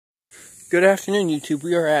Good afternoon, YouTube.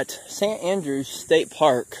 We are at St. Andrews State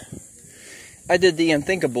Park. I did the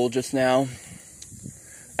unthinkable just now.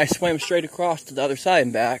 I swam straight across to the other side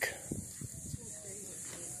and back.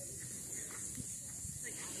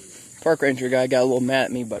 Park ranger guy got a little mad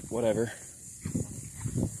at me, but whatever.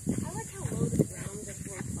 I like how low the ground just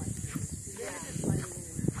looks like.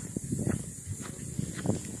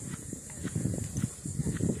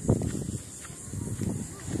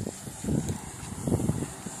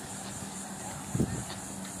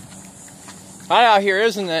 Hot out here,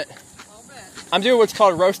 isn't it? I'm doing what's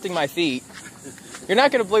called roasting my feet. You're not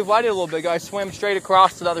going to believe what I did a little bit ago. I swam straight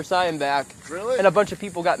across to the other side and back. Really? And a bunch of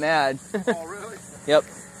people got mad. Oh, really? Yep.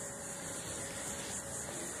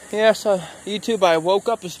 Yeah, so YouTube, I woke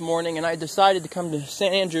up this morning and I decided to come to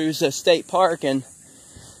St. Andrews State Park, and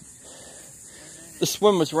the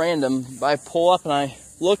swim was random. I pull up and I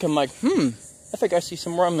look and I'm like, I think I see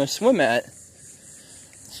somewhere I'm going to swim at.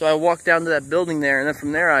 So I walk down to that building there, and then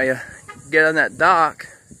from there I get on that dock.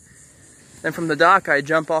 Then from the dock I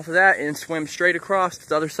jump off of that and swim straight across to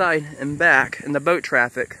the other side and back in the boat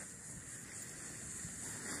traffic.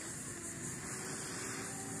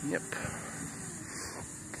 Yep.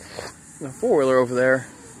 A four-wheeler over there.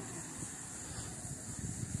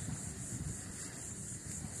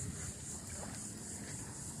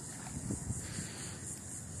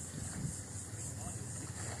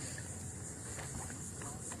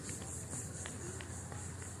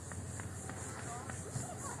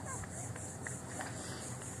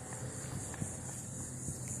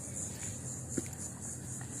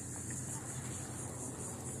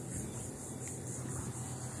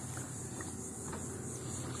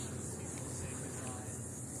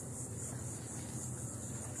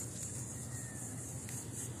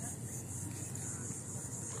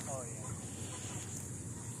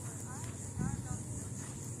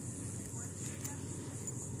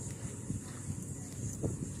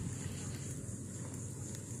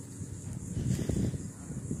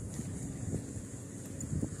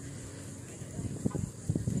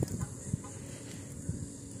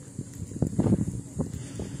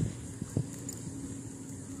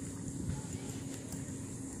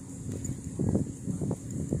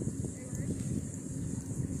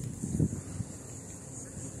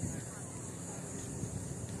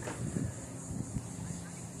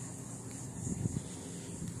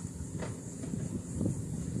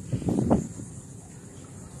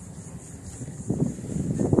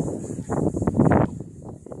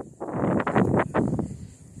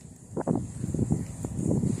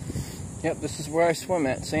 Yep, this is where I swim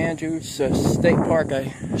at, St. Andrews State Park.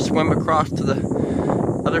 I swim across to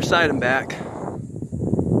the other side and back.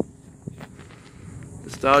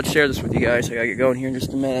 Just thought I'd share this with you guys. I gotta get going here in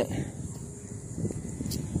just a minute.